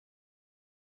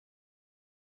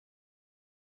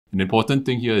An important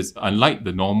thing here is, unlike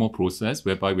the normal process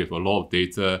whereby we have a lot of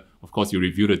data, of course you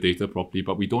review the data properly,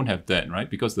 but we don't have that, right?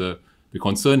 Because the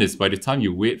concern is by the time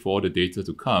you wait for all the data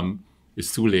to come,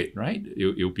 it's too late, right?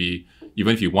 It'll be,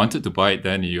 even if you wanted to buy it,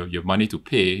 then you have money to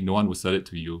pay, no one will sell it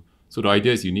to you. So the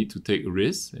idea is you need to take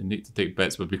risks and need to take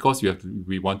bets. But because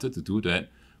we wanted to do that,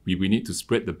 we need to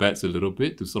spread the bets a little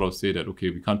bit to sort of say that, okay,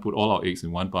 we can't put all our eggs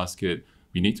in one basket.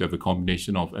 We need to have a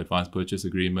combination of advanced purchase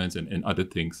agreements and other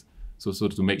things. So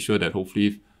to make sure that hopefully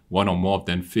if one or more of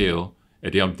them fail,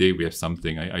 at the end of the day, we have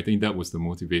something. I think that was the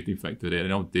motivating factor. At the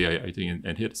end of the day, I think,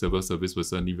 and here the civil service was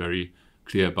certainly very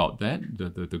clear about that.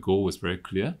 The goal was very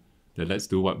clear, that let's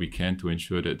do what we can to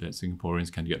ensure that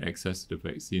Singaporeans can get access to the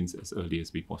vaccines as early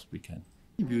as we possibly can.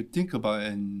 If you think about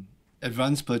an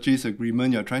advanced purchase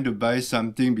agreement, you're trying to buy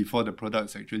something before the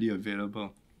product's actually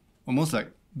available. Almost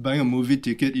like buying a movie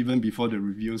ticket even before the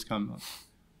reviews come out.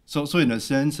 So in a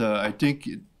sense, I think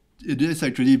it is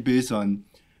actually based on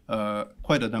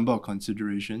quite a number of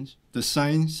considerations. The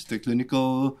science, the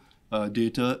clinical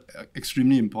data,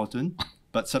 extremely important.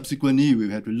 But subsequently, we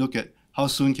have to look at how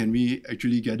soon can we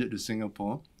actually get it to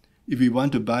Singapore. If we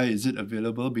want to buy, is it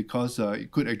available? Because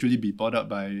it could actually be bought up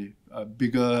by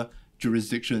bigger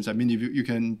jurisdictions. I mean, if you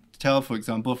can tell, for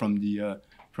example, from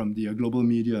the global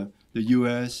media, the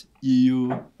US,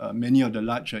 EU, many of the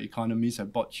large economies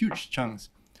have bought huge chunks.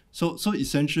 So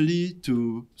essentially,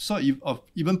 to sort of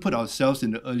even put ourselves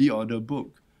in the early order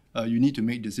book, you need to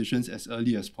make decisions as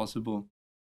early as possible.